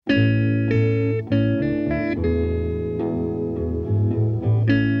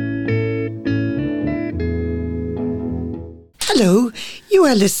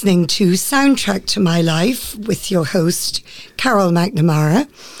are listening to Soundtrack to My Life with your host, Carol McNamara.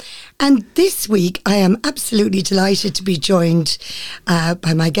 And this week, I am absolutely delighted to be joined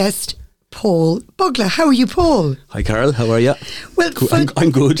by my guest, Paul Bugler. How are you, Paul? Hi, Carol. How are you? Well,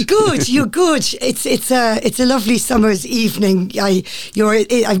 I'm good. Good. You're good. It's a lovely summer's evening.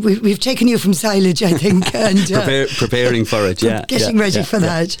 We've taken you from silage, I think, and preparing for it. Yeah, getting ready for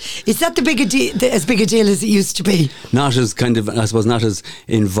that. Is that as big a deal as it used to be? Not as not as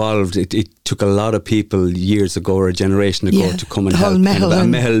involved. It took a lot of people years ago or a generation ago to come and help.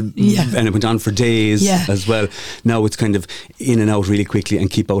 And it went on for days as well. Now it's kind of in and out really quickly and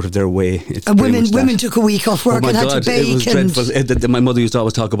keep out of their way. And women took a week off work and had to bake. It was dreadful. My mother used to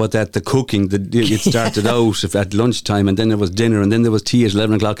always talk about that, the cooking. It started out at lunchtime, and then there was dinner, and then there was tea at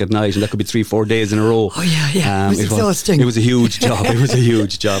 11 o'clock at night, and that could be 3-4 days in a row. Oh yeah. It was exhausting. It was a huge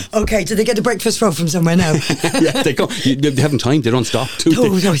job. Okay, do they get a breakfast roll from somewhere now? Yeah, they go. They haven't time. They don't stop. They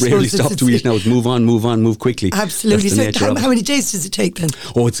rarely stop to eat now. It's move on, move quickly. Absolutely. So how many days does it take then?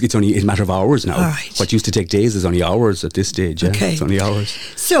 Oh, it's only a matter of hours now. All right. What used to take days is only hours at this stage. Yeah, okay. It's only hours.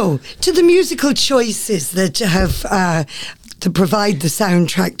 So, to the musical choices that have to provide the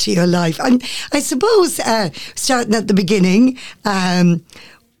soundtrack to your life, and I suppose starting at the beginning,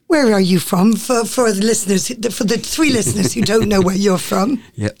 where are you from? For the listeners, for the three listeners who don't know where you're from.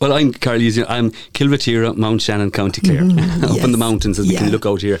 Yeah, well, I'm Kilvatera, Mount Shannon, County Clare, up in the mountains as we can look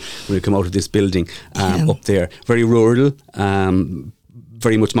out here when we come out of this building up there. Very rural.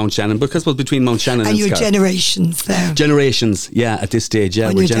 Very much Mount Shannon, but I suppose between Mount Shannon and your generations there. Generations, at this stage,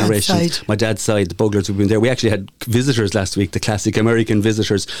 we're generations. Side. My dad's side, the Buglers have been there. We actually had visitors last week, the classic American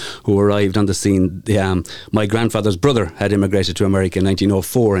visitors who arrived on the scene. My grandfather's brother had immigrated to America in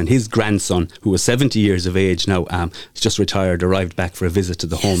 1904, and his grandson, who was 70 years of age now, just retired, arrived back for a visit to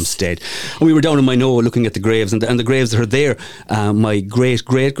the homestead. And we were down in Minoa looking at the graves, and the graves that are there. My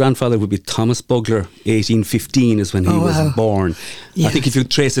great-great-grandfather would be Thomas Bugler, 1815 is when he was born. Yeah. I think if you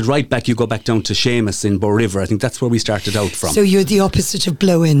trace it right back, you go back down to Seamus in Bow River. I think that's where we started out from. So you're the opposite of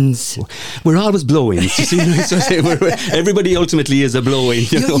blow-ins. We're always blow-ins. You see, everybody ultimately is a blow-in.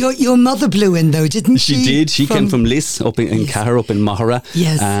 Your mother blew in though, didn't she? She did. She came from Liss up in Cahir, up in Mahara.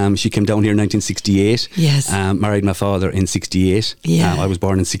 Yes. She came down here in 1968. Yes. Married my father in 68. Yeah. I was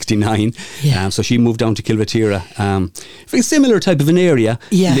born in 69. Yeah. So she moved down to Kilvatera. Very similar type of an area,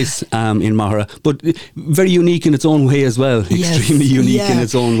 Liss in Mahara, but very unique in its own way as well. Extremely unique in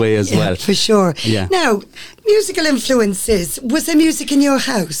its own way as well. For sure. Yeah. Now, musical influences. Was there music in your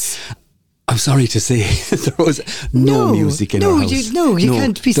house? I'm sorry to say there was no music in our house. You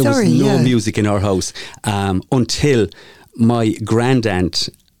can't be sorry. There was no music in our house until my grandaunt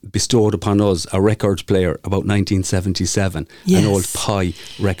bestowed upon us a record player about 1977, an old Pi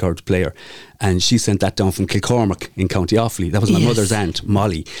record player. And she sent that down from Kilcormac in County Offaly. That was my mother's aunt,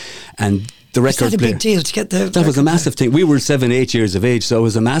 Molly. And the record was that a big deal to get the That was a massive thing. We were 7-8 years of age, so it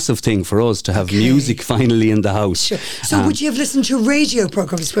was a massive thing for us to have music finally in the house. Sure. So would you have listened to radio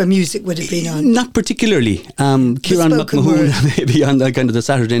programmes where music would have been on? Not particularly. Kieran McMahon maybe on kind of the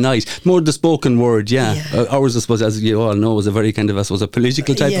Saturday night. More the spoken word, ours, I suppose, as you all know, was a very kind of, I suppose, a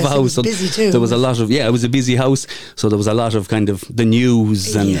political type of house. It was busy too. There was a lot of, it was a busy house, so there was a lot of kind of the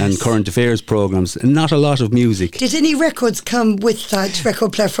news and current affairs programmes, and not a lot of music. Did any records come with that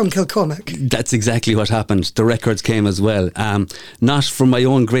record player from Kilcormac? That's exactly what happened. The records came as well. Not from my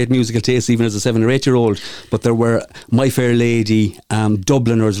own great musical taste, even as a 7 or 8 year old, but there were My Fair Lady,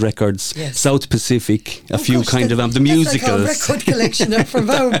 Dubliners records, South Pacific, a few kind of the musicals. Like our record collection from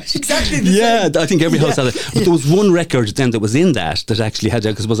home. Exactly the same. I think every house had it. But there was one record then that was in that actually had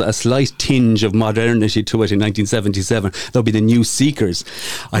because it was a slight tinge of modernity to it in 1977. That would be the New Seekers.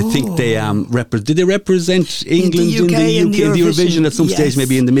 I think they did they represent England in the Eurovision at some stage,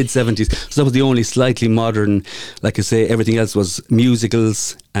 maybe in the mid 70s. So that was the only slightly modern, like I say, everything else was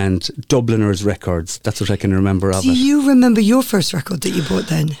musicals and Dubliners records. That's what I can remember of it. Do you remember your first record that you bought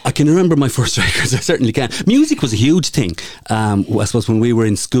then? I can remember my first records, I certainly can. Music was a huge thing. I suppose when we were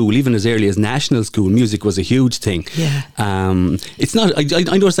in school, even as early as national school, music was a huge thing. Yeah. It's not, I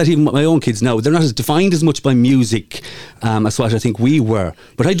notice that even my own kids now, they're not as defined as much by music as what I think we were.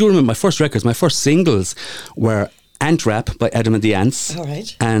 But I do remember my first records, my first singles were Ant Rap by Adam and the Ants,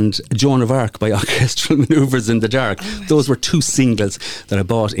 and Joan of Arc by Orchestral Manoeuvres in the Dark. Those were two singles that I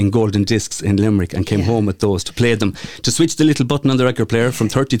bought in golden discs in Limerick and came home with those to play them, to switch the little button on the record player from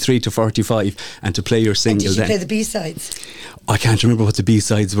 33 to 45 and to play your single. And did you play the B-sides? I can't remember what the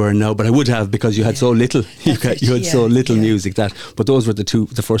B-sides were now, but I would have, because you had so little. You had so little music that. But those were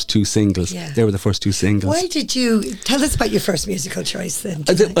the first two singles. Yeah. They were the first two singles. Why did you tell us about your first musical choice then?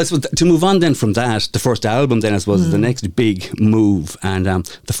 To move on then from that, the first album then I suppose the next big move. And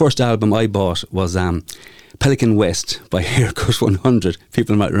the first album I bought was Pelican West by Haircut 100.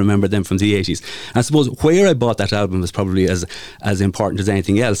 People might remember them from the 80s. And I suppose where I bought that album was probably as important as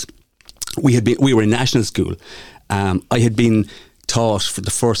anything else. We were in national school. I had been taught for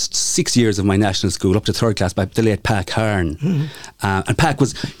the first 6 years of my national school up to third class by the late Pac Harn. And Pac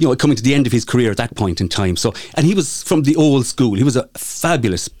was, coming to the end of his career at that point in time. So, and he was from the old school. He was a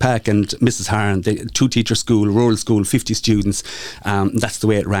fabulous Pac and Mrs. Harn, the 2-teacher school, rural school, 50 students. That's the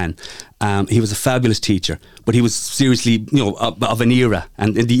way it ran. He was a fabulous teacher, but he was seriously, of an era,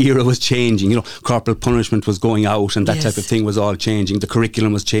 and the era was changing. Corporal punishment was going out, and that type of thing was all changing. The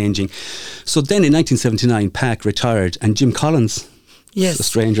curriculum was changing. So then in 1979, Pac retired, and Jim Collins, a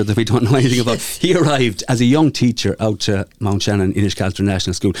stranger that we don't know anything about, he arrived as a young teacher out to Mount Shannon Inniscalter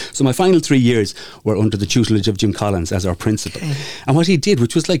National School. So my final 3 years were under the tutelage of Jim Collins as our principal. And what he did,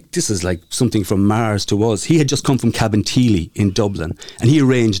 which was this is like something from Mars to us, he had just come from Cabinteely in Dublin, and he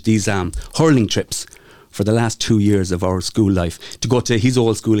arranged these hurling trips for the last 2 years of our school life to go to his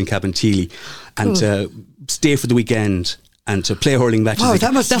old school in Cabinteely and to stay for the weekend and to play hurling matches. Wow,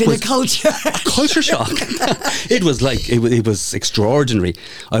 that must have been a culture shock. It was it was extraordinary.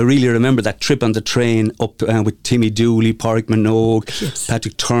 I really remember that trip on the train up with Timmy Dooley, Pádraig Minogue,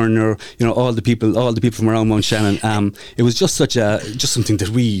 Patrick Turner, all the people from around Mount Shannon. It was just just something that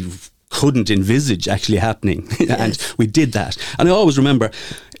we couldn't envisage actually happening. And we did that. And I always remember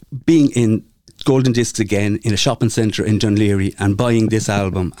being in Golden Discs again in a shopping centre in Dunleary and buying this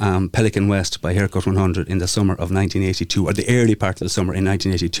album, Pelican West by Haircut 100, in the summer of 1982, or the early part of the summer in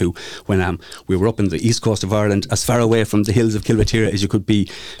 1982, when we were up in the east coast of Ireland, as far away from the hills of Kilvatera as you could be,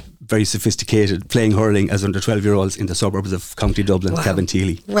 very sophisticated, playing hurling as under 12-year-olds in the suburbs of County Dublin,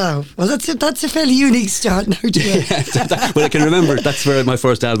 Cabinteely. Wow. Well, that's a fairly unique start now, Jim. Well, I can remember that's where my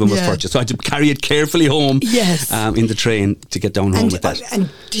first album was purchased. So I had to carry it carefully home in the train to get down home with that. And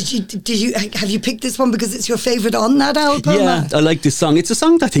have you picked this one because it's your favourite on that album? Yeah, I like this song. It's a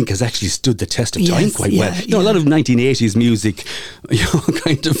song that I think has actually stood the test of time quite well. A lot of 1980s music,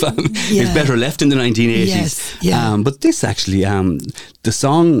 is better left in the 1980s. But this actually, the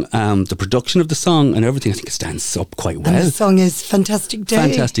song, the production of the song and everything, I think it stands up quite well. And the song is Fantastic Day.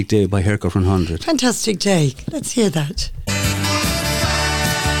 Fantastic Day by Haircut 100. Fantastic Day. Let's hear that.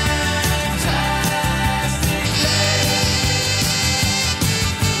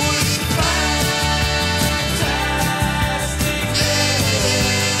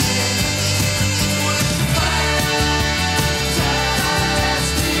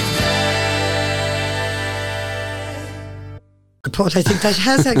 Paul, I think that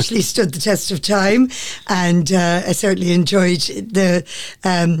has actually stood the test of time, and I certainly enjoyed the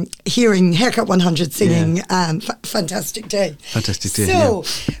hearing Haircut 100 singing Fantastic Day. Fantastic Day. So,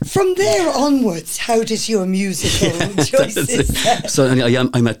 from there onwards, how does your musical choices? So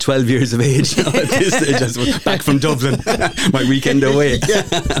I'm at 12 years of age now at this stage. I was back from Dublin, my weekend away.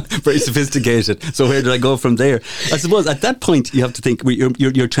 Very sophisticated. So where did I go from there? I suppose at that point you have to think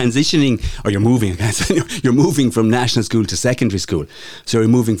you're transitioning, or you're moving. You're moving from national school to secondary school. So you're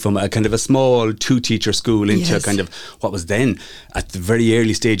moving from a kind of a small 2-teacher school into kind of what was then at the very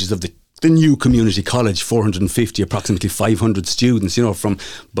early stages of the new community college, 450, approximately 500 students, from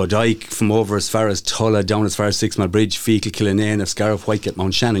Bodyke, from over as far as Tulla, down as far as Six Mile Bridge, Fecal, Killanena, Scariff, Whitegate,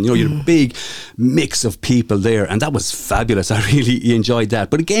 Mount Shannon. You had a big mix of people there, and that was fabulous. I really enjoyed that.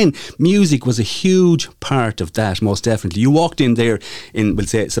 But again, music was a huge part of that, most definitely. You walked in there in, we'll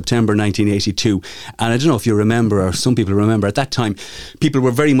say, September 1982, and I don't know if you remember, or some people remember, at that time, people were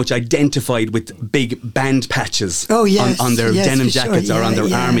very much identified with big band patches on their denim jackets or on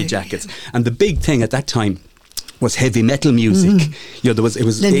their army jackets. And the big thing at that time was heavy metal music. It was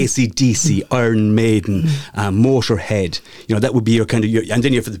AC/DC, Iron Maiden, Motorhead. That would be your kind of and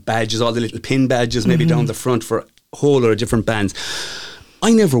then you have the badges, all the little pin badges, maybe down the front for a whole lot of different bands.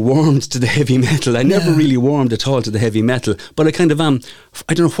 I never warmed to the heavy metal. I never really warmed at all to the heavy metal. But I kind of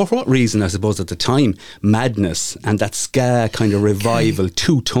I don't know for what reason, I suppose at the time, Madness and that ska kind of revival,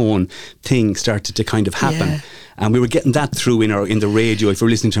 two-tone thing started to kind of happen. And we were getting that through in the radio, if you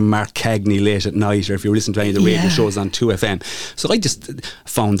were listening to Mark Cagney late at night, or if you were listening to any of the radio shows on 2FM. So I just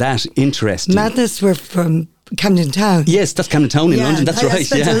found that interesting. Madness were from Camden Town. Yes, that's Camden Town in London, that's right. I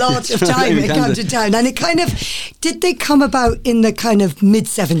spent a lot of time in Camden Town. And it kind of, did they come about in the kind of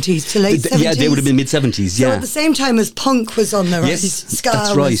mid-70s to late 70s? Yeah, they would have been mid-70s, So at the same time as punk was on the rise, ska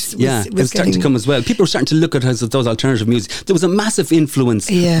that's right. It was starting to come as well. People were starting to look at it as those alternative music. There was a massive influence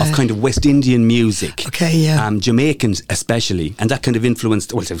of kind of West Indian music. Jamaicans especially. And that kind of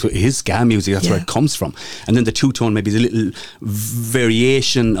influenced, well, it is ska music, that's where it comes from. And then the two-tone maybe is a little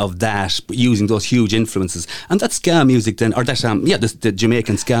variation of that, but using those huge influences. And that ska music then, or that the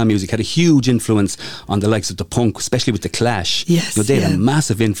Jamaican ska music had a huge influence on the likes of the punk, especially with the Clash. Yes, they had a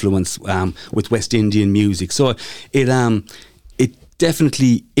massive influence with West Indian music. So it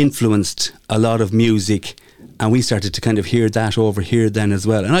definitely influenced a lot of music. And we started to kind of hear that over here then as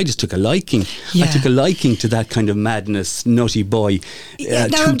well. And I just took a liking. Yeah. I took a liking to that kind of madness, nutty boy, now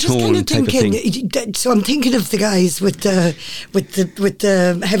I'm just kind of type thinking. of thing. So I'm thinking of the guys with the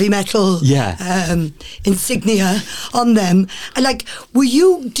heavy metal insignia on them. And like,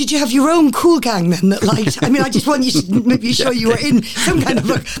 did you have your own cool gang then that liked? I mean, I just want you to maybe show you were in some kind of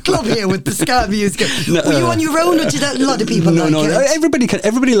a club here with the ska music. No, were you on your own, or did a lot of people like it?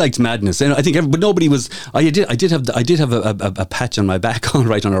 Everybody liked madness, and I think but nobody was. I did have a patch on my back on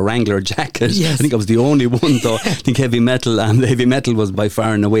a Wrangler jacket. Yes. I think I was the only one though. I think heavy metal was by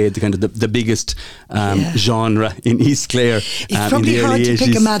far and away the kind of the biggest genre in East Clare. It's probably in the hard early to 80s.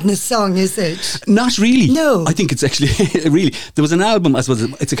 pick a madness song, is it? Not really. No. I think it's actually really. There was an album, I suppose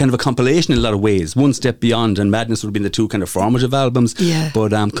it's a kind of a compilation in a lot of ways. One Step Beyond and Madness would have been the two kind of formative albums. Yeah.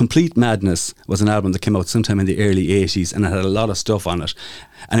 But Complete Madness was an album that came out sometime in the early 80s, and it had a lot of stuff on it.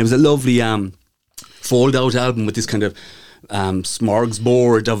 And it was a lovely fold-out album with this kind of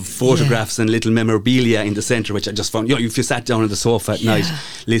smorgasbord of photographs and little memorabilia in the centre, which I just found, if you sat down on the sofa at night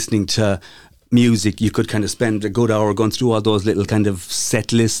listening to music, you could kind of spend a good hour going through all those little kind of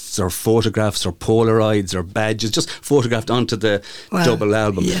set lists or photographs or Polaroids or badges just photographed onto the double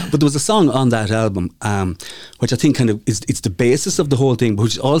album. But there was a song on that album which I think kind of it's the basis of the whole thing,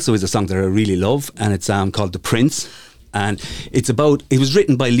 which also is a song that I really love, and it's called The Prince. And it was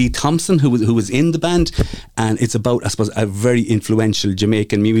written by Lee Thompson, who was in the band, and it's about, I suppose, a very influential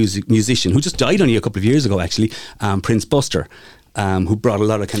Jamaican musician who just died only a couple of years ago, actually, Prince Buster. Who brought a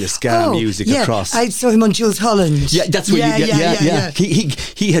lot of kind of ska music across. I saw him on Jules Holland. Yeah, that's where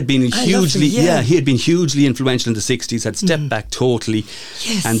He had been hugely influential in the 60s, had stepped back totally.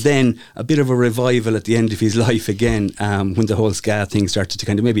 Yes. And then a bit of a revival at the end of his life again, when the whole ska thing started to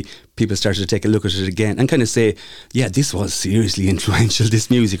kind of, maybe people started to take a look at it again and kind of say, this was seriously influential, this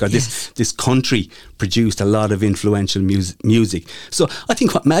music, or this country produced a lot of influential music. So I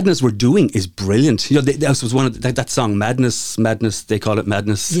think what Madness were doing is brilliant. That was one of that song, Madness, they call it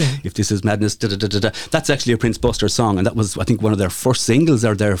Madness. Yeah. If this is Madness, that's actually a Prince Buster song, and that was, I think, one of their first singles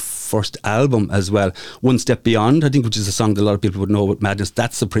or their first album as well. One Step Beyond, I think, which is a song that a lot of people would know about Madness.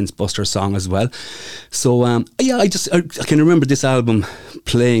 That's a Prince Buster song as well. So I can remember this album,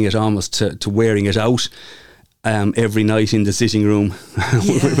 playing it almost to wearing it out. Every night in the sitting room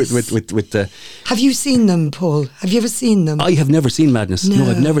with the. Have you seen them, Paul? Have you ever seen them? I have never seen Madness. No,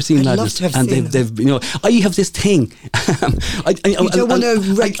 I've never seen Madness. Love to have seen them. I have this thing. I don't want to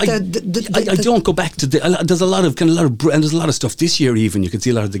wreck I don't go back to there's a lot of and there's a lot of stuff this year. Even you can see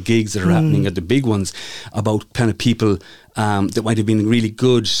a lot of the gigs that are happening at the big ones about kind of people. That might have been really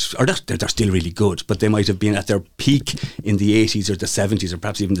good, or they're still really good, but they might have been at their peak in the 80s or the 70s or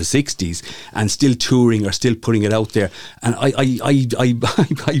perhaps even the 60s, and still touring or still putting it out there. And I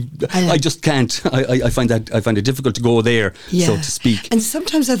just can't. I find it difficult to go there, so to speak. And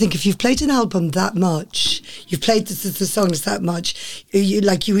sometimes I think if you've played an album that much, you've played the songs that much, you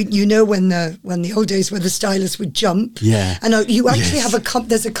when the old days where the stylist would jump, and you actually have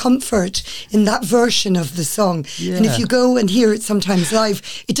there's a comfort in that version of the song, and if you go and hear it sometimes live,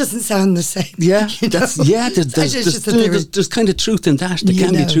 it doesn't sound the same. There's kind of truth in that. There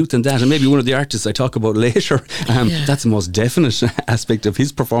can be truth in that, and maybe one of the artists I talk about later, that's the most definite aspect of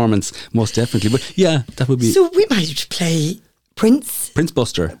his performance, most definitely. But that would be. So we might play Prince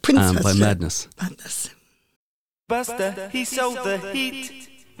Buster by Madness. Buster, he sold the heat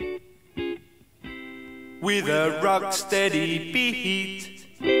with a rock steady beat.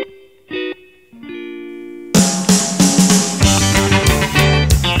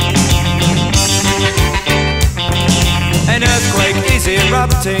 An earthquake is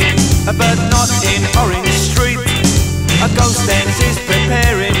erupting, but not in Orange Street. A ghost dance is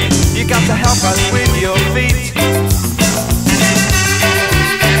preparing, you got to help us with your feet.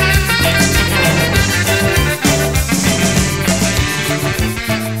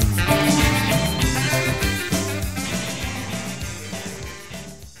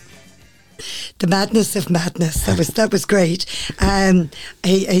 The Madness of Madness. That was great.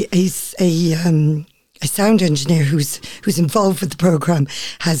 A sound engineer who's involved with the programme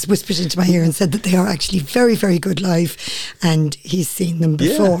has whispered into my ear and said that they are actually very, very good live, and he's seen them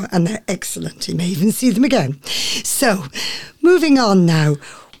before and they're excellent. He may even see them again. So, moving on now,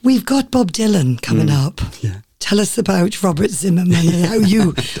 we've got Bob Dylan coming up. Yeah. Tell us about Robert Zimmerman and how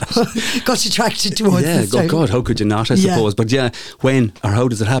you got attracted towards yeah, this. Oh God, how could you not, I suppose. But yeah, when or how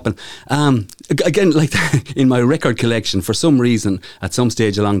does it happen? Again, like in my record collection, for some reason, at some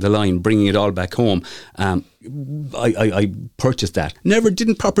stage along the line, bringing it all back home, I purchased that.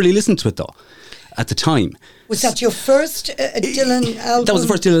 Didn't properly listen to it though. At the time. Was that your first Dylan album? That was the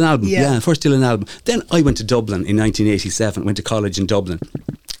first Dylan album, yeah, first Dylan album. Then I went to Dublin in 1987, went to college in Dublin.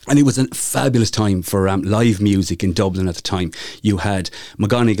 And it was a fabulous time for live music in Dublin at the time. You had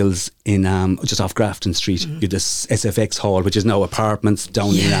McGonagall's in just off Grafton Street. You had this SFX Hall, which is now apartments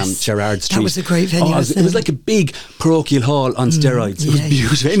down in Gerrard Street. That was a great venue. It was like a big parochial hall on steroids. It was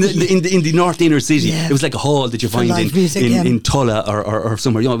beautiful. In the north inner city. It was like a hall that you find in Tulla or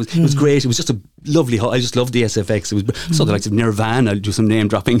somewhere. It was great. It was just a lovely hall. I just loved the SFX. It was sort of like Nirvana. I'll do some name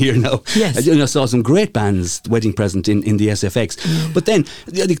dropping here now. Yes. I saw some great bands, Wedding Present in the SFX. But then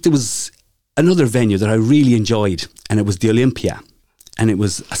I think there was another venue that I really enjoyed, and it was the Olympia. And it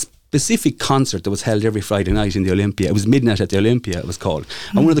was a specific concert that was held every Friday night in the Olympia. It was Midnight at the Olympia, it was called.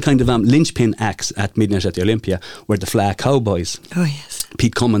 And one of the kind of linchpin acts at Midnight at the Olympia were the Fla Cowboys. Oh, yes.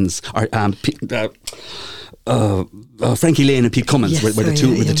 Pete Cummins, or Frankie Lane and Pete Cummins were the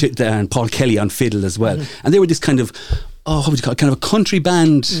two, and Paul Kelly on fiddle as well. And they were this kind of, how would you call it, kind of a country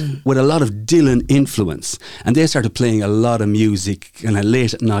band with a lot of Dylan influence. And they started playing a lot of music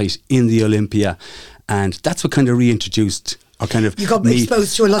late at night in the Olympia. And that's what kind of reintroduced, or kind of... You got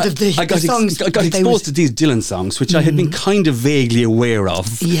exposed to a lot of the songs. I got exposed to these Dylan songs, which I had been kind of vaguely aware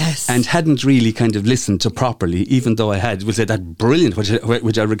of. Yes. And hadn't really kind of listened to properly, even though I had, would say, that brilliant, which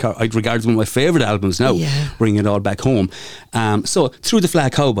I'd regard as one of my favourite albums now, bringing it all back home. So through the Fla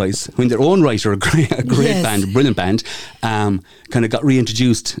Cowboys, who in their own right are a great band, a brilliant band, kind of got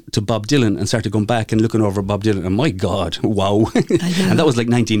reintroduced to Bob Dylan and started going back and looking over Bob Dylan, and my God, wow. And that was like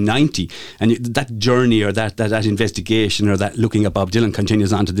 1990. And that journey or that investigation or that looking at Bob Dylan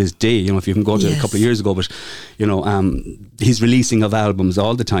continues on to this day. You know, if you can go to a couple of years ago, but you know, he's releasing of albums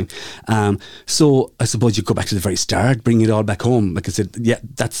all the time. So I suppose you go back to the very start, bring it all back home. Like I said,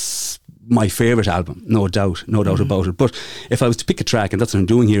 that's my favourite album, no doubt about it. But if I was to pick a track, and that's what I'm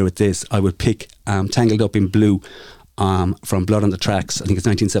doing here with this, I would pick Tangled Up in Blue. From Blood on the Tracks, I think it's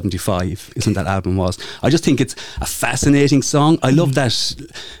 1975, isn't that album was. I just think it's a fascinating song. I love that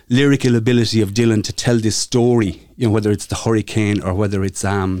lyrical ability of Dylan to tell this story, you know, whether it's the hurricane or whether it's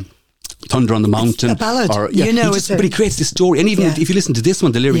Thunder on the Mountain. It's a ballad, but he creates this story. And even if you listen to this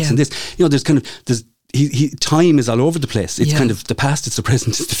one, the lyrics in this, you know, there's time is all over the place. It's kind of the past, it's the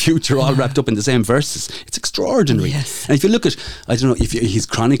present, it's the future, all wrapped up in the same verses. It's extraordinary. Yes. And if you look at, I don't know, if his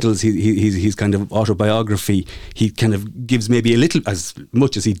chronicles, his kind of autobiography, he kind of gives maybe a little, as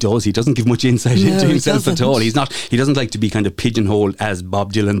much as he does, he doesn't give much insight into himself at all. He doesn't like to be kind of pigeonholed as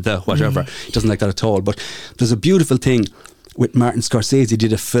Bob Dylan, the whatever. He doesn't like that at all. But there's a beautiful thing with Martin Scorsese.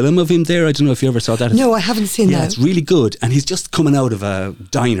 Did a film of him there. I don't know if you ever saw that. No, I haven't seen that. Yeah, it's really good. And he's just coming out of a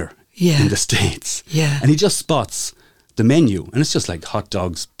diner in the States. Yeah. And he just spots the menu, and it's just like hot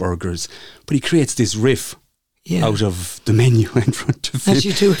dogs, burgers, but he creates this riff out of the menu in front of him. As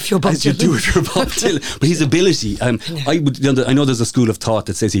you do if you're Bob Dylan. As you do if you're Bob Dylan. But his ability, I know there's a school of thought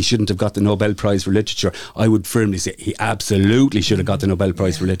that says he shouldn't have got the Nobel Prize for Literature. I would firmly say he absolutely should have got the Nobel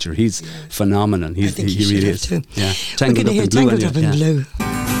Prize for Literature. He's phenomenal. He really is. Too. Yeah. Tangled Up in Blue. Tangled Up in Blue.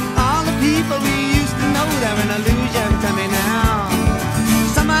 All the people we used to know, they're an illusion to me now.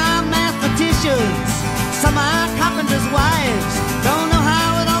 Some are mathematicians, some are carpenters' wives. Don't know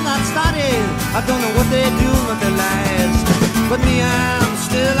how it all got started, I don't know what they do with their lives. But me, I'm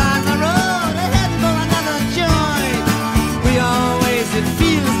still on the road, heading for another joint. We always did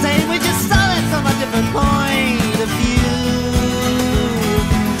feel the same, we just saw it from a different point of view.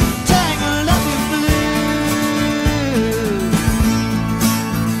 Tangled up in blue.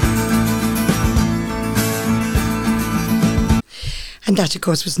 And that, of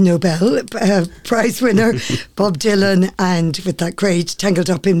course, was Nobel Prize winner Bob Dylan, and with that great Tangled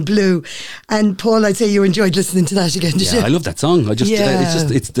Up in Blue. And Paul, I'd say you enjoyed listening to that again, did you? I love that song. It's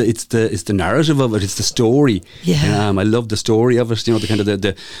the narrative of it. It's the story. Yeah. I love the story of it. You know, the kind of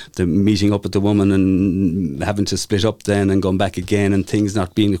the meeting up with the woman and having to split up then and going back again, and things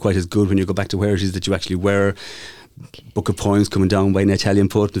not being quite as good when you go back to where it is that you actually were. Book of Poems coming down by an Italian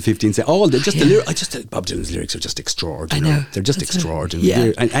poet in the 15th century. Bob Dylan's lyrics are just extraordinary. I know. They're just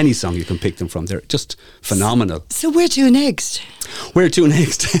extraordinary. And any song you can pick them from, they're just phenomenal. So where to next? Where to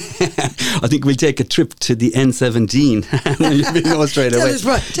next? I think we'll take a trip to the N17. You know straight away.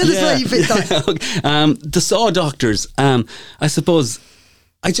 Tell us why you picked that. The Saw Doctors. I suppose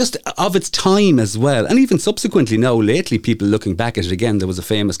I just, of its time as well, and even subsequently now, lately, people looking back at it again, there was a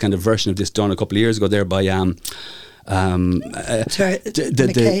famous kind of version of this done a couple of years ago there by yes,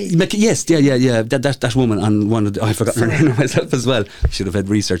 yeah. That woman on one of the, I forgot her name myself as well. I should have had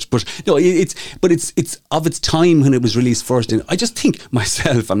research, but no, it's of its time when it was released first. And I just think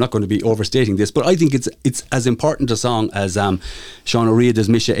myself, I'm not going to be overstating this, but I think it's as important a song as Sean O'Reilly's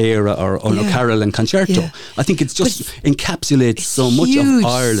Misha Era or Carol and Concerto. Yeah. I think it's just encapsulates so much of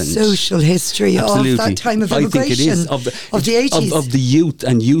Ireland, social history Absolutely. of that time of I think it immigration is of the 80s of the youth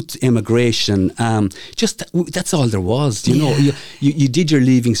and youth immigration. Just that's all there was. You know, you did your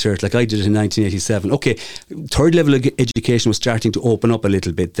leaving cert like I did in 1987. Okay, third level education was starting to open up a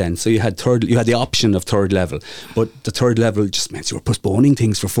little bit then. So you had the option of third level, but the third level just meant you were postponing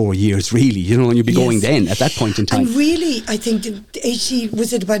things for 4 years, really. You know, and you'd be going then at that point in time. And really, I think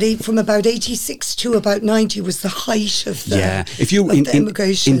from about 86 to about 90 was the height of the If you the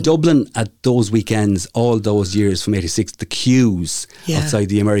immigration in Dublin at those weekends, all those years from 86, the queues outside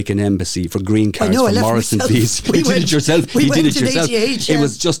the American embassy for green cards for Morrison fees. You did it yourself. We you did went it yourself. 88, It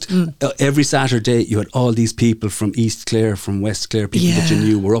was just every Saturday you had all these people from East Clare, from West Clare, people that you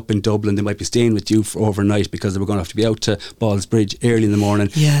knew were up in Dublin. They might be staying with you for overnight because they were going to have to be out to Ballsbridge early in the morning.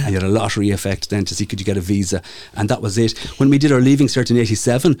 Yeah. And you had a lottery effect then to see could you get a visa, and that was it. When we did our leaving cert in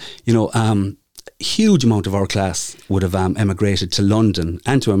 87, you know, huge amount of our class would have emigrated to London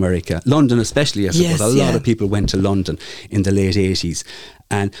and to America. London especially, I suppose. A lot of people went to London in the late 80s.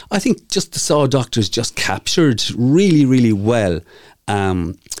 And I think just the Saw Doctors just captured really, really well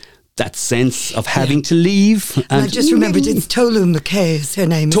that sense of having to leave. And I just remembered it's Tolu McKay is her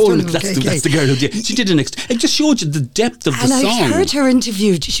name. Tolu, that's the girl who did. She did it just showed you the depth of the song. And I heard her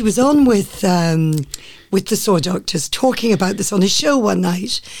interviewed. She was on with the Saw Doctors talking about this on a show one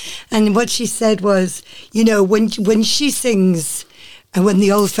night, and what she said was, you know, when she sings. And when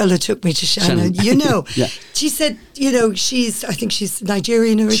the old fella took me to Shannon, you know, she said, you know, I think she's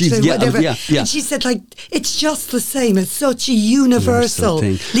Nigerian originally, whatever. And she said, like, it's just the same. It's such a universal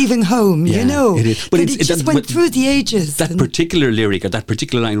leaving home, you know. It is. But it just went through the ages. That particular lyric or that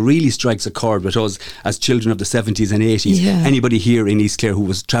particular line really strikes a chord with us as children of the 70s and 80s. Yeah. Anybody here in East Clare who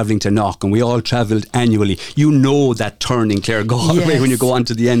was travelling to Knock, and we all travelled annually, you know that turn in Clare Galway when you go on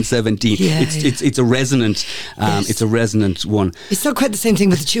to the N17. It's a resonant, it's a resonant one. It's not quite the same thing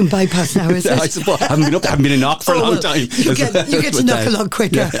with the Tune bypass now, is it? I suppose. I haven't been in Knock for a long time. You get to Knock a lot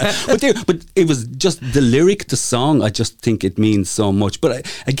quicker. But it was just the lyric, the song, I just think it means so much.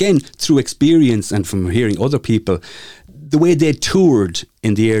 But again, through experience and from hearing other people, the way they toured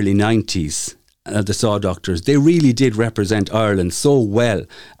in the early 90s, the Saw Doctors, they really did represent Ireland so well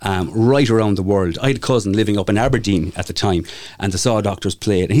right around the world. I had a cousin living up in Aberdeen at the time, and the Saw Doctors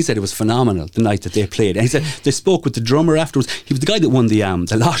played, and he said it was phenomenal the night that they played. And he said they spoke with the drummer afterwards. He was the guy that won the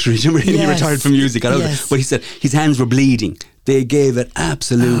lottery. Remember, he retired from music, but he said his hands were bleeding. They gave it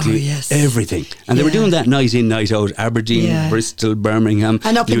absolutely everything. And they were doing that night in, night out. Aberdeen, Bristol, Birmingham,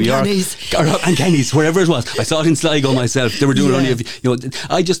 and up New in York. And Kenny's, wherever it was. I saw it in Sligo myself. They were doing only, you know,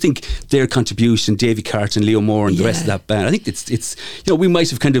 I just think their contribution, Davy Carton, Leo Moore and the rest of that band, I think it's you know, we might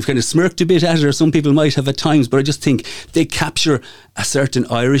have kind of smirked a bit at it, or some people might have at times, but I just think they capture a certain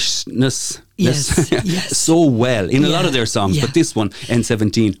Irishness so well in a lot of their songs, but this one,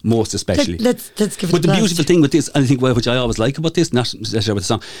 N17, most especially. Let's give it But the beautiful thing with this, I think, which I always like about this, not necessarily with the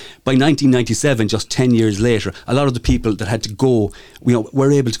song, by 1997, just 10 years later, a lot of the people that had to go, you know,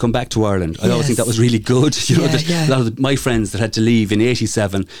 were able to come back to Ireland. I always think that was really good. You know, a lot of my friends that had to leave in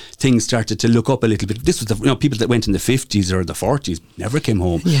 87, things started to look up a little bit. This was the people that went in the 50s or the 40s never came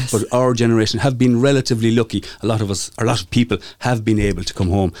home. But our generation have been relatively lucky. A lot of people have been able to come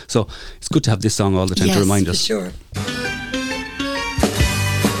home. So it's good to have this song all the time to remind us. Sure.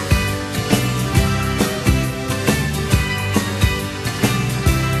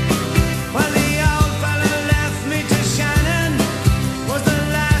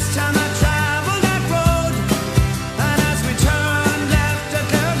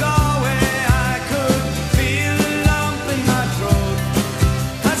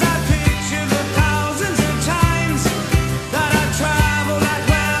 That I traveled that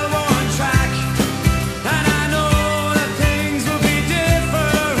well-worn track, and I know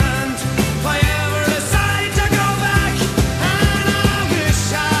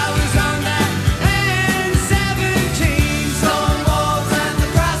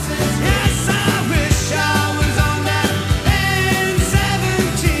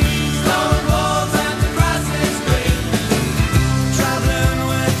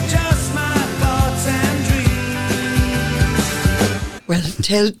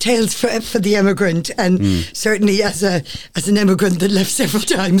tales for the emigrant, and certainly as an emigrant that left several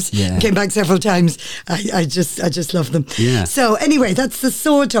times, came back several times, I just love them. Yeah. So anyway, that's the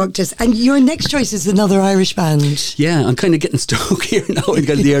Soul Doctors, and your next choice is another Irish band. Yeah, I'm kind of getting stuck here now in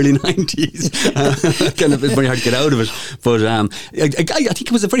kind of the early 90s. Kind of, it's very hard to get out of it. But I think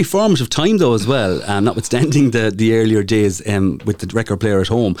it was a very formative time though as well, notwithstanding the earlier days with the record player at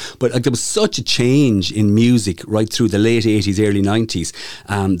home. But there was such a change in music right through the late 80s, early 90s.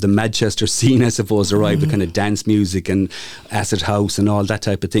 The Manchester scene, I suppose, arrived, the kind of dance music and acid house and all that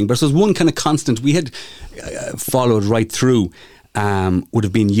type of thing. But there was one kind of constant we had followed right through. Would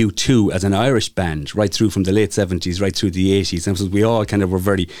have been U2 as an Irish band right through from the late 70s right through the 80s, and so we all kind of were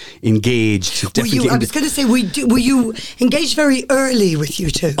very engaged. I was going to say, were you engaged very early with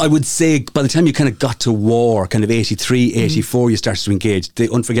U2? I would say by the time you kind of got to War, kind of 83, 84, you started to engage. The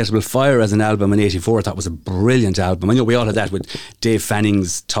Unforgettable Fire as an album in 84, I thought was a brilliant album. I know we all had that with Dave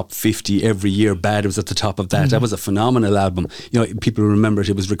Fanning's top 50 every year. Bad was at the top of that. That was a phenomenal album. You know, people remember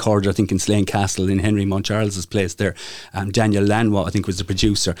it was recorded, I think, in Slane Castle in Henry Moncharles's place there. Daniel Lanois, I think, was the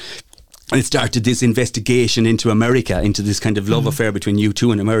producer. And it started this investigation into America, into this kind of love affair between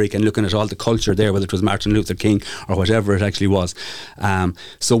U2 and America, and looking at all the culture there, whether it was Martin Luther King or whatever it actually was.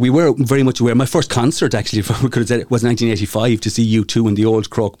 So we were very much aware. My first concert, actually, we could have said, it was 1985 to see U2 in the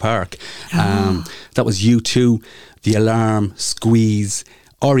old Croke Park. That was U2, The Alarm, Squeeze,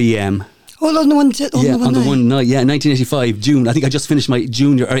 R.E.M., All on the one night. Yeah, 1985, June. I think I just finished my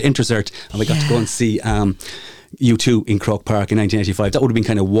junior intercert, and we got to go and see U2 in Croke Park in 1985. That would have been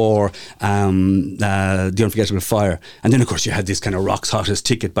kind of War, The Unforgettable Fire. And then, of course, you had this kind of Rock's Hottest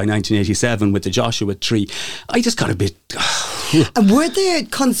Ticket by 1987 with the Joshua Tree. I just got a bit... And were there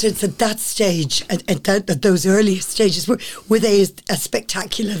concerts at that stage, at those earliest stages, were they as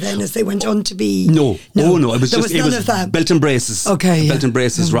spectacular then as they went on to be? No. Oh no, it was none of that. Belt and Braces. Okay, Belt and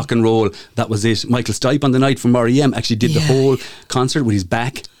Braces, rock and roll. That was it. Michael Stipe on the night from R.E.M. actually did the whole concert with his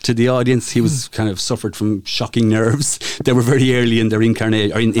back to the audience. He was kind of suffered from shocking nerves. They were very early in their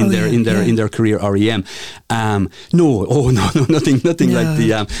incarnate, or in their career. R.E.M. Nothing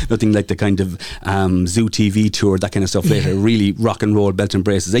like the kind of Zoo TV tour, that kind of stuff later. Really rock and roll, Belt and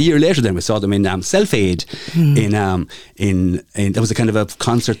Braces. A year later, then we saw them in Self-Aid. In there was a kind of a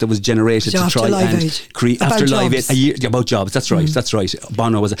concert that was generated to try and create after Live Aid. A year about jobs. That's right. That's right.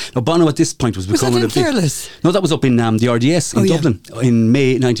 Bono at this point was becoming a bit. No, that was up in the RDS in Dublin in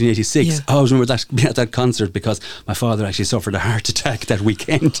May 1986. I always remember being at that concert because my father actually suffered a heart attack that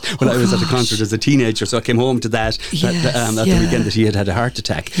weekend when I was at the concert as a teenager. So I came home to that the weekend that he had a heart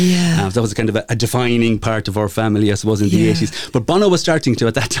attack. That was kind of a defining part of our family, I suppose, in the 80s. But Bono was starting to,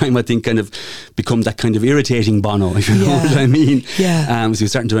 at that time, I think, kind of become that kind of irritating Bono, if you know what I mean. So he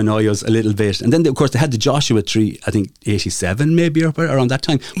was starting to annoy us a little bit. And then, of course, they had the Joshua Tree, I think 87 maybe, or around that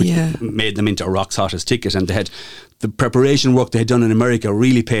time, which made them into Rock's Hottest Ticket. And they had the preparation work they had done in America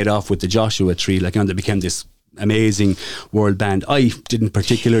really paid off with the Joshua Tree. Like, they became this amazing world band. I didn't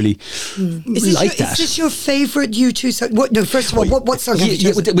particularly like that. Is this your favourite U2 song? First of all, what song have you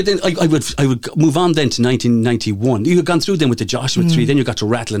chosen? I would move on then to 1991. You had gone through then with the Joshua Tree, then you got to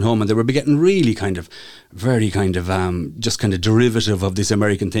Rattling Home, and they were getting really just kind of derivative of this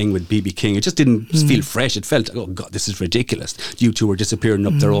American thing with B.B. King. It just didn't feel fresh. It felt, oh God, this is ridiculous. U2 were disappearing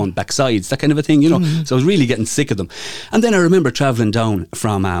up their own backsides, that kind of a thing, you know. So I was really getting sick of them. And then I remember travelling down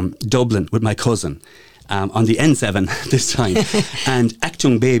from Dublin with my cousin, on the N7 this time, and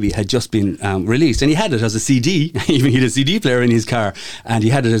Achtung Baby had just been released, and he had it as a CD. Even he had a CD player in his car, and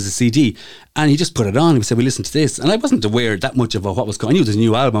he had it as a CD, and he just put it on. He said, "We listen to this," and I wasn't aware that much of what was going on. I knew there was a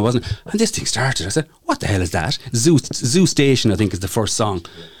new album, I wasn't, and this thing started. I said, "What the hell is that?" Zoo Station, I think, is the first song.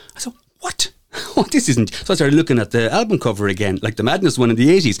 I said, "What? Oh, this isn't..." So I started looking at the album cover again, like the Madness one in the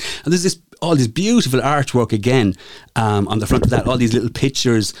 80s, and there's all this beautiful artwork again on the front of that, all these little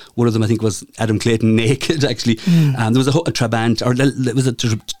pictures. One of them I think was Adam Clayton naked actually. There was a Trabant, or there was the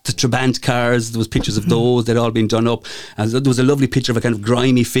Trabant cars. There was pictures of those. They'd all been done up, and there was a lovely picture of a kind of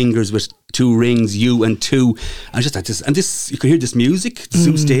grimy fingers with two rings, U and 2, and just like this, and this, you could hear this music,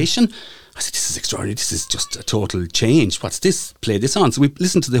 Zoo Station. I said, "This is extraordinary. This is just a total change. What's this? Play this on." So we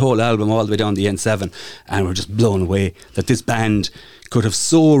listened to the whole album all the way down the N7, and we're just blown away that this band could have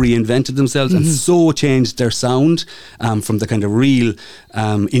so reinvented themselves and so changed their sound from the kind of real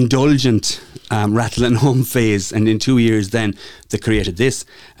indulgent Rattling Home phase, and in 2 years then they created this,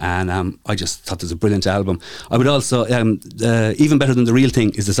 and I just thought it was a brilliant album. I would also Even Better Than the Real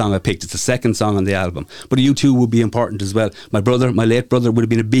Thing is the song I picked. It's the second song on the album, but U2 would be important as well. My late brother would have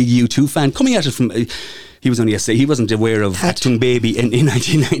been a big U2 fan, coming at it from he wasn't aware of Achtung Baby in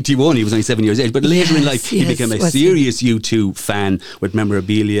 1991. He was only 7 years old. But later in life, he became a serious U2 fan with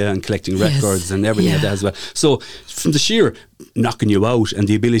memorabilia and collecting records and everything like that as well. So from the sheer knocking you out and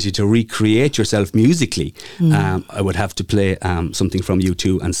the ability to recreate yourself musically, I would have to play something from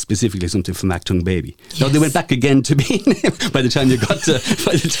U2 and specifically something from Achtung Baby. Now they went back again to being by the time you got to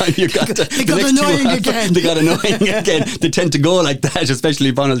they got annoying again. They got annoying again. They tend to go like that,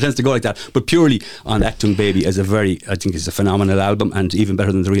 especially vinyl tends to go like that. But purely on Achtung Baby is I think it's a phenomenal album, and even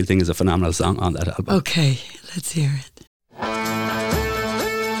better than The Real Thing is a phenomenal song on that album. Okay, let's hear it.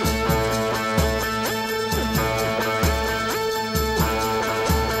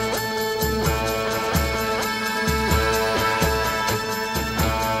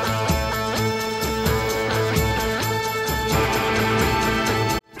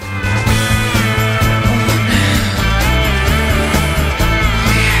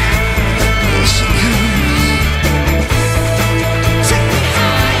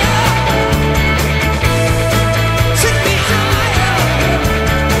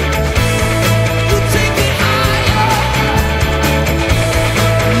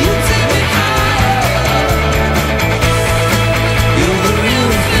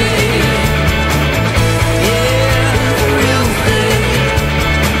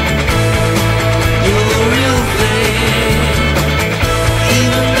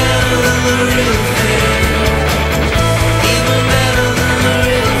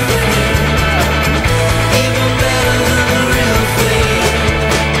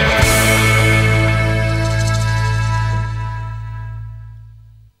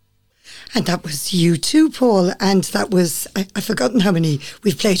 And that was U2, Paul, and that was, I've forgotten how many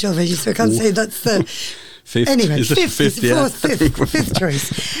we've played already, so I can't say that's the... Fifth. Anyway, fifth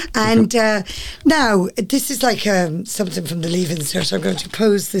choice. And now, this is like something from the Leave Insert. I'm going to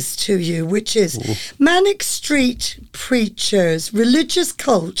pose this to you, which is Manic Street Preachers, religious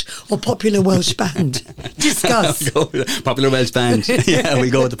cult or popular Welsh band? Discuss. Popular Welsh band. Yeah, we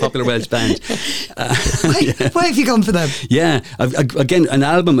go with the popular Welsh band. Why have you gone for them? Yeah, again,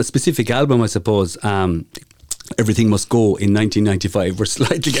 a specific album, I suppose. Everything Must Go in 1995. We're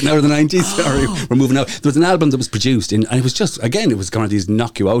slightly getting out of the 90s. Sorry, we're moving out. There was an album that was produced and it was just, again, it was kind of these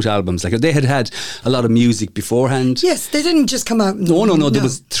knock you out albums. Like they had a lot of music beforehand. Yes, they didn't just come out. No. There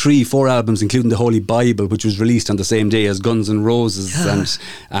was 3-4 albums, including the Holy Bible, which was released on the same day as Guns N' Roses.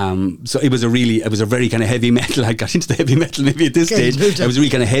 And so it was a very kind of heavy metal. I got into the heavy metal maybe at this stage. It was a really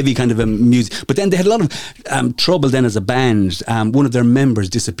kind of heavy kind of music. But then they had a lot of trouble then as a band. One of their members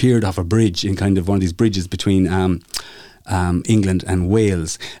disappeared off a bridge in kind of one of these bridges between England and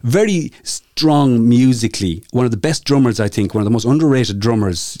Wales. Very strong musically. One of the best drummers, I think, one of the most underrated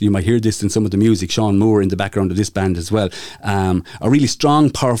drummers. You might hear this in some of the music. Sean Moore in the background of this band as well. A really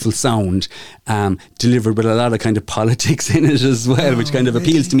strong, powerful sound, delivered with a lot of kind of politics in it as well, which kind of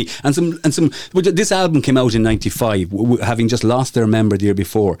appeals to me. And some. This album came out in '95, having just lost their member the year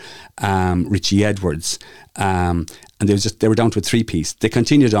before, Richie Edwards. And they were down to a 3-piece. They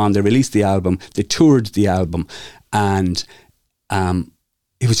continued on. They released the album. They toured the album, and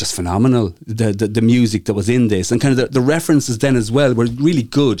it was just phenomenal. The music that was in this, and kind of the references then as well were really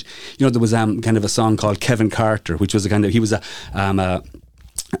good. You know, there was kind of a song called Kevin Carter, which was he was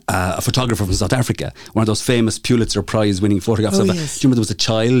a photographer from South Africa, one of those famous Pulitzer Prize winning photographs. Yes. Do you remember there was a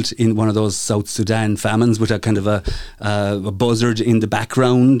child in one of those South Sudan famines with a kind of a buzzard in the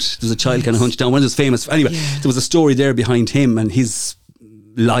background? There was a child kind of hunched down. One of those famous. Anyway, there was a story there behind him and his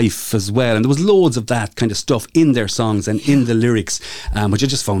life as well, and there was loads of that kind of stuff in their songs and in the lyrics, which I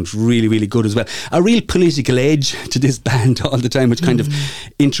just found really, really good as well. A real political edge to this band all the time, which kind of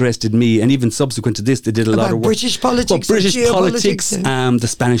interested me. And even subsequent to this, they did a lot of work. British politics, British politics, the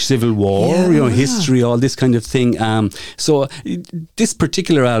Spanish Civil War, history, all this kind of thing. So this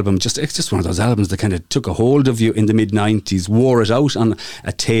particular album, it's just one of those albums that kind of took a hold of you in the mid-90s. Wore it out on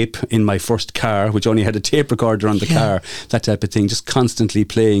a tape in my first car, which only had a tape recorder on the car, that type of thing, just constantly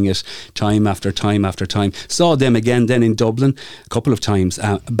playing it time after time after time. Saw them again then in Dublin a couple of times,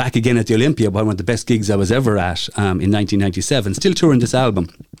 back again at the Olympia, one of the best gigs I was ever at, in 1997, still touring this album.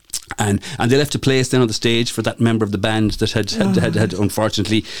 And they left a place then on the stage for that member of the band that had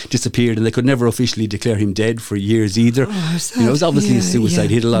unfortunately disappeared, and they could never officially declare him dead for years either. It was obviously a suicide.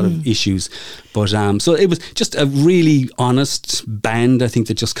 He had a lot of issues, but so it was just a really honest band, I think,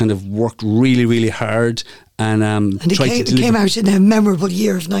 that just kind of worked really, really hard. And it tried to came out in a memorable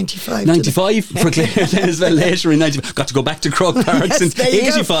year of 95. 95 for Clare then as well, later in 95. Got to go back to Croke Park Yes, since there you go.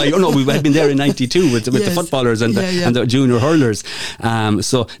 85. Oh no, we had been there in 92 with the Yes. footballers and Yeah. the junior hurlers.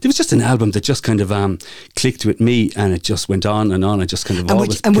 So there was just an album that just kind of clicked with me, and it just went on and on. I just kind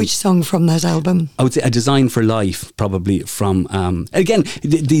of Which song from that album? I would say A Design for Life, probably from again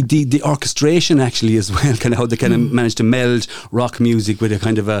the orchestration actually as well, kind of how they kind of managed to meld rock music with a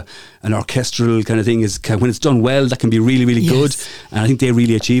kind of an orchestral kind of thing. Is when it's done well, that can be really, really good, Yes. and I think they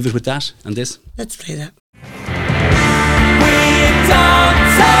really achieve it with that and this. Let's play that. We don't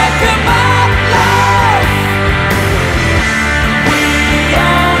talk about love. We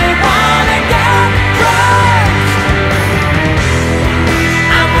only wanna get drunk,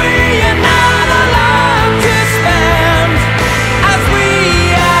 and we are not allowed to spend, as we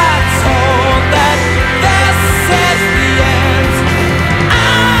are told that this is the end.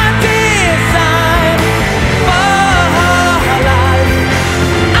 Our design for life.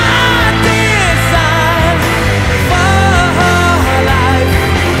 Our design for life.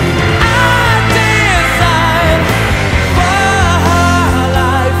 Our design for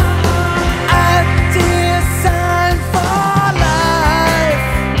life. Our design for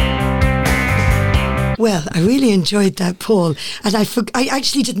life. Well, I really enjoyed that, Paul. And I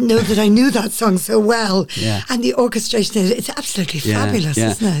actually didn't know that I knew that song so well. Yeah. And the orchestration, it's absolutely fabulous,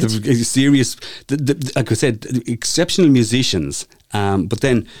 isn't it? The serious, like I said, exceptional musicians, but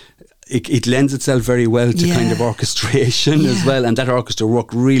then it lends itself very well to Yeah. kind of orchestration as Yeah. well, and that orchestra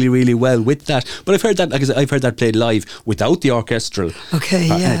worked really, really well with that. But I've heard that, like I said, I've heard that played live without the orchestral. Okay,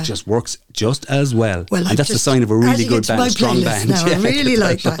 part, yeah. and it just works just as well. Well, and I've that's a just sign of a really added good it to band, my a strong playlist band. now. I really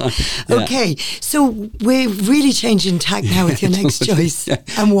like that. Yeah. Okay, so we're really changing tack now with your next choice.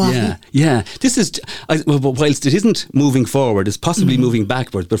 And why? Yeah. This is, whilst it isn't moving forward, it's possibly moving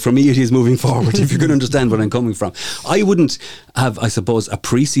backwards, but for me it is moving forward, if you can understand where I'm coming from. I wouldn't have, I suppose,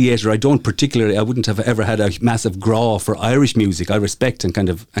 appreciated, I wouldn't have ever had a massive graw for Irish music. I respect and kind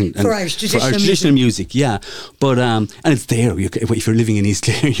of... And For Irish traditional music, yeah. But, and it's there. If you're living in East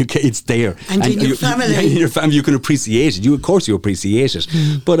Clare, it's there. And in your family. In your family, you can appreciate it. Of course you appreciate it.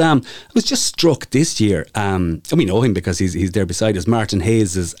 But I was just struck this year, and we know him because he's there beside us, Martin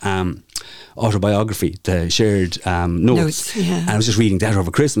Hayes' autobiography, the shared notes. Yeah. And I was just reading that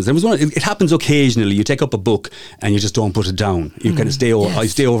over Christmas. It was it happens occasionally. You take up a book and you just don't put it down. You kind of stay I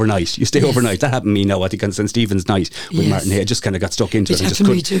stay overnight. You stay overnight. That happened to me now, I think, on St. Stephen's night with Yes. Martin Hayes. I just kind of got stuck into it. It And just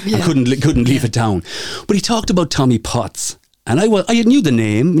happened to me too, yeah. I couldn't leave it down. But he talked about Tommy Potts. And I knew the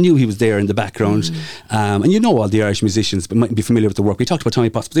name, knew he was there in the background. And you know all the Irish musicians but might be familiar with the work. We talked about Tommy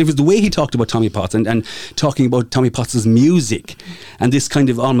Potts, but it was the way he talked about Tommy Potts and talking about Tommy Potts' music and this kind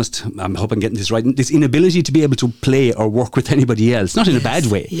of almost, I hope I'm getting this right, this inability to be able to play or work with anybody else, not in a bad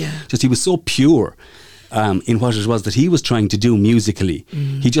way. Yeah. Just he was so pure. In what it was that he was trying to do musically.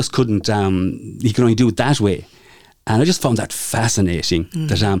 He just couldn't, he could only do it that way. And I just found that fascinating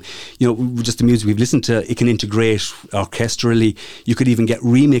that, just the music we've listened to, it can integrate orchestrally. You could even get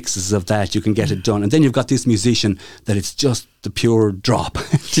remixes of that. You can get it done. And then you've got this musician that it's just the pure drop,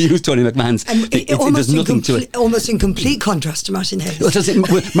 to use Tony McMahon's. There's nothing to it. Almost in complete contrast to Martin Hayes. Well, that's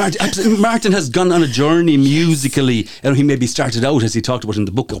it. Martin has gone on a journey musically. He maybe started out, as he talked about in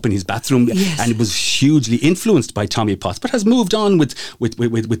the book, up in his bathroom, Yes. and it was hugely influenced by Tommy Potts, but has moved on with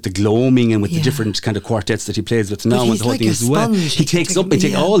the gloaming and with the Yeah. different kind of quartets that he plays with now, But and he's the whole like thing a as well. sponge. He takes up,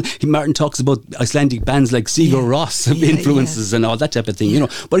 Martin talks about Icelandic bands like Sigur Rós, Yeah, influences and all that type of thing,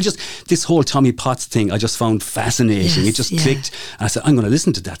 But this whole Tommy Potts thing, I just found fascinating. Yes, It just yeah. clicked, and I said, I'm going to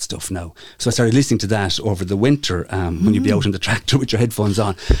listen to that stuff now. So I started listening to that over the winter when you'd be out in the tractor with your headphones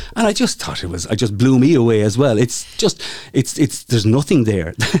on, and I just thought it just blew me away as well. It's there's nothing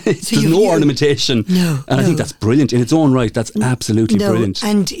there. There's no ornamentation. No, and I think no. that's brilliant in its own right. That's absolutely brilliant.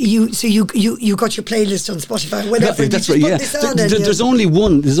 And you got your playlist on Spotify. Whenever That's you right. just Yeah, put this on and there's only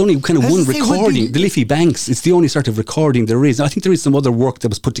one. There's only kind of I was one gonna say, would recording. be- The Liffey Banks. It's the only sort of recording there is. I think there is some other work that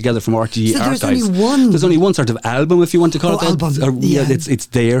was put together from RTE So there's archives. only one- There's only one sort of album, if you want to call it that. album, yeah. It's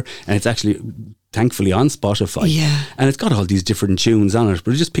there, and it's actually thankfully on Spotify. Yeah. And it's got all these different tunes on it.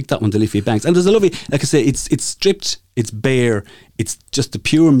 But I just picked that one, the Liffey Banks, and there's a lovely, like I say, it's stripped. It's bare. It's just the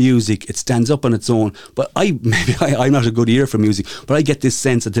pure music. It stands up on its own. But I'm not a good ear for music, but I get this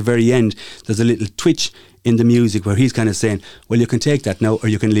sense at the very end, there's a little twitch in the music where he's kind of saying, well, you can take that now or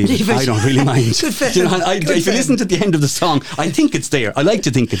you can leave it. Leave it. I don't really mind. Good for If you him. listen to the end of the song, I think it's there. I like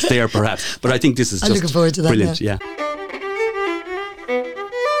to think it's there perhaps, but I think this is I'm just looking forward to that brilliant. now. Yeah.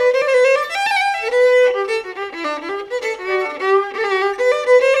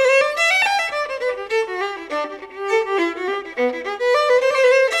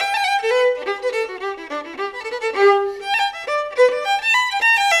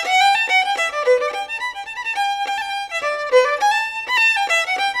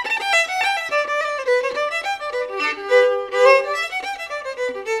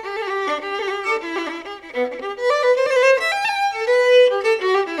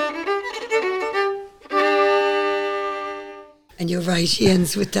 right. He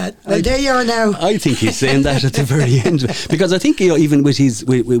ends with that. Well, there you are now. I think he's saying that at the very end, because I think, you know, even with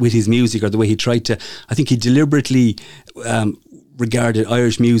his music, or the way he tried to, I think he deliberately regarded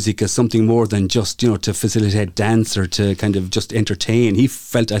Irish music as something more than just, you know, to facilitate dance or to kind of just entertain. He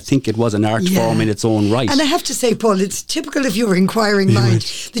felt, I think it was an art form in its own right. And I have to say, Paul, it's typical of your inquiring mind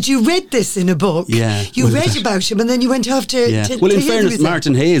that you read this in a book. Yeah. You read about him and then you went off to well, in to fairness,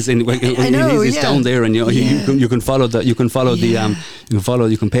 Martin Hayes he's down there, and you can follow the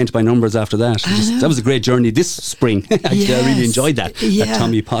you can paint by numbers after that. That was a great journey this spring. Actually, I really enjoyed that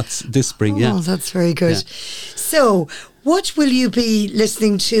Tommy Potts this spring. Oh, that's very good. So, what will you be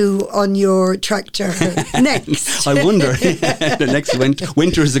listening to on your tractor next? I wonder. The next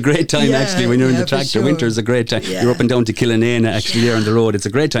winter is a great time, actually, when you're in the tractor. Sure. Winter is a great time. Yeah. You're up and down to Killanena, actually, there on the road. It's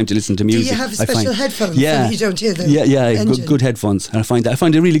a great time to listen to music. Do you have special headphones? Yeah. So you don't hear them? Yeah, good headphones. And I find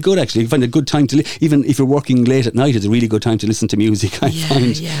it really good, actually. I find it a good time to, even if you're working late at night, it's a really good time to listen to music. I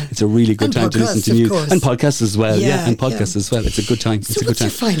find it's a really good time to listen to music. And podcasts as well. And podcasts as well. It's a good time. So what's your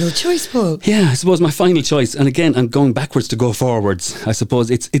final choice, Paul? Yeah, I suppose my final choice, and again, I'm going backwards to go forwards. I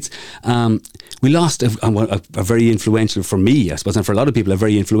suppose it's we lost a very influential, for me, I suppose, and for a lot of people, a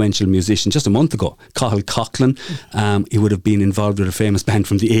very influential musician just a month ago, Cathal Coughlan. He would have been involved with a famous band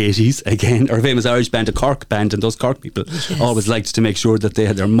from the 80s, again, or a famous Irish band, a Cork band, and those Cork people always liked to make sure that they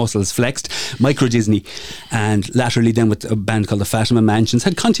had their muscles flexed. Micro Disney, and latterly then with a band called the Fatima Mansions,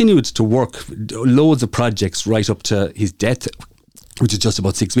 had continued to work loads of projects right up to his death, which is just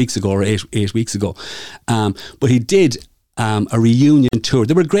about 6 weeks ago, or eight weeks ago. But he did a reunion tour.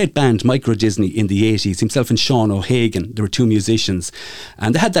 They were a great band, Micro Disney, in the 80s. Himself and Sean O'Hagan, they were two musicians,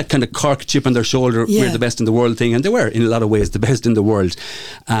 and they had that kind of Cork chip on their shoulder, we're the best in the world thing, and they were in a lot of ways the best in the world.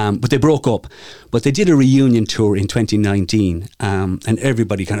 But they broke up. But they did a reunion tour in 2019, and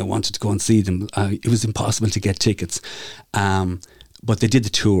everybody kind of wanted to go and see them. It was impossible to get tickets, but they did the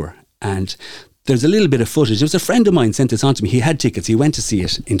tour, and there's a little bit of footage. It was a friend of mine sent this on to me. He had tickets. He went to see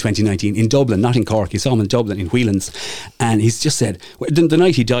it in 2019 in Dublin, not in Cork. He saw him in Dublin, in Whelan's. And he's just said, the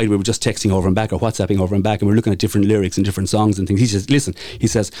night he died, we were just texting over and back or WhatsApping over and back, and we were looking at different lyrics and different songs and things. He says, listen, he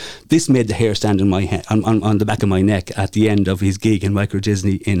says, this made the hair stand on my head, on the back of my neck at the end of his gig in Micro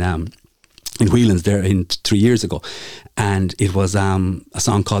Disney in Whelan's there 3 years ago. And it was a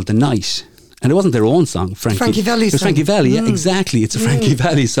song called The Night. And it wasn't their own song, Frankie Valli song. It was Frankie Valli, yeah, exactly. It's a Frankie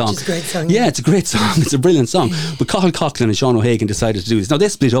Valli song. It's a great song. Yeah, it's a great song. It's a brilliant song. But Cathal Coughlan and Sean O'Hagan decided to do this. Now, they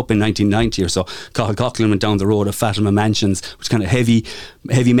split up in 1990 or so. Cathal Coughlan went down the road of Fatima Mansions, which is kind of heavy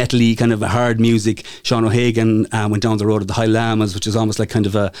metal-y, kind of a hard music. Sean O'Hagan went down the road of the High Llamas, which is almost like kind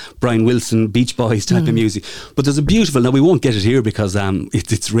of a Brian Wilson, Beach Boys type of music. But there's a beautiful, now we won't get it here because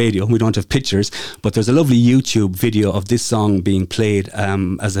it's radio, we don't have pictures, but there's a lovely YouTube video of this song being played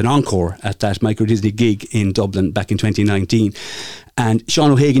as an encore at that Micro Disney gig in Dublin back in 2019. And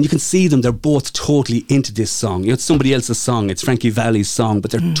Sean O'Hagan, you can see them, they're both totally into this song. You know, it's somebody else's song, it's Frankie Valli's song,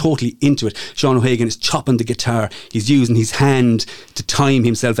 but they're totally into it. Sean O'Hagan is chopping the guitar, he's using his hand to time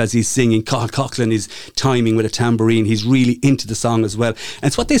himself as he's singing. Cathal Coughlan is timing with a tambourine. He's really into the song as well. And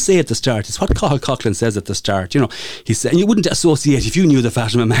it's what they say at the start, it's what Cathal Coughlan says at the start. You know, he said, and you wouldn't associate, if you knew the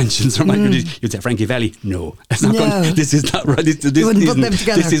Fatima Mansions or Micro Disney, you'd say Frankie Valli. No, it's not going, this is not right.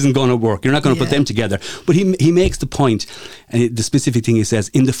 This isn't going to work. You're not going to put them together. But he makes the point, and the specific thing he says,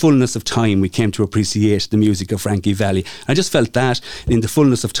 in the fullness of time we came to appreciate the music of Frankie Valli. I just felt that in the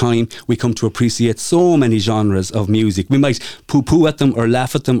fullness of time we come to appreciate so many genres of music. We might poo-poo at them or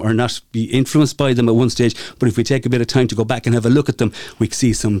laugh at them or not be influenced by them at one stage, but if we take a bit of time to go back and have a look at them, we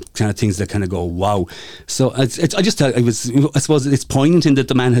see some kind of things that kind of go wow. So I suppose it's poignant in that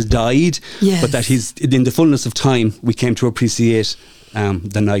the man has died, but that he's in the fullness of time we came to appreciate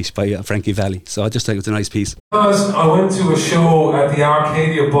The Night by Frankie Valli. So I just think it's a nice piece. I went to a show at the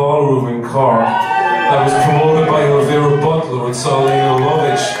Arcadia Ballroom in Cork that was promoted by Elvira Butler with Solina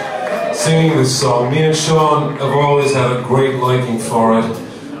Lovich singing this song. Me and Sean have always had a great liking for it,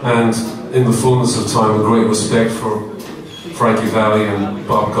 and in the fullness of time a great respect for Frankie Valli and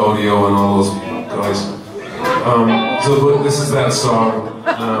Bob Gaudio and all those guys. So this is that song,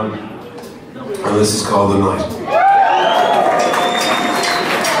 and this is called The Night.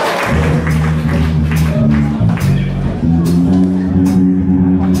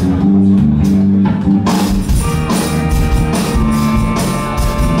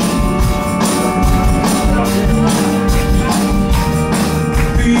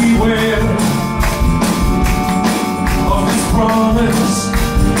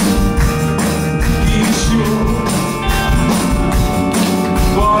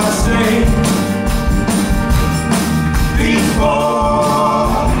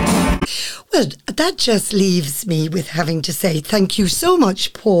 Well, that just leaves me with having to say thank you so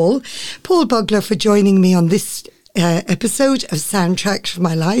much, Paul Bugler, for joining me on this episode of Soundtrack for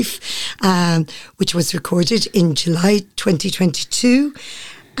My Life, which was recorded in July 2022.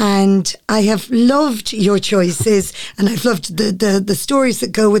 And I have loved your choices, and I've loved the stories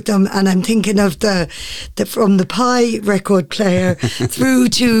that go with them. And I'm thinking of the from the Pie record player through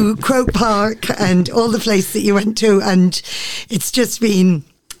to Croke Park and all the places that you went to. And it's just been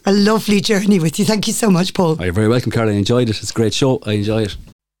a lovely journey with you. Thank you so much, Paul. You're very welcome, Carol. I enjoyed it. It's a great show. I enjoy it.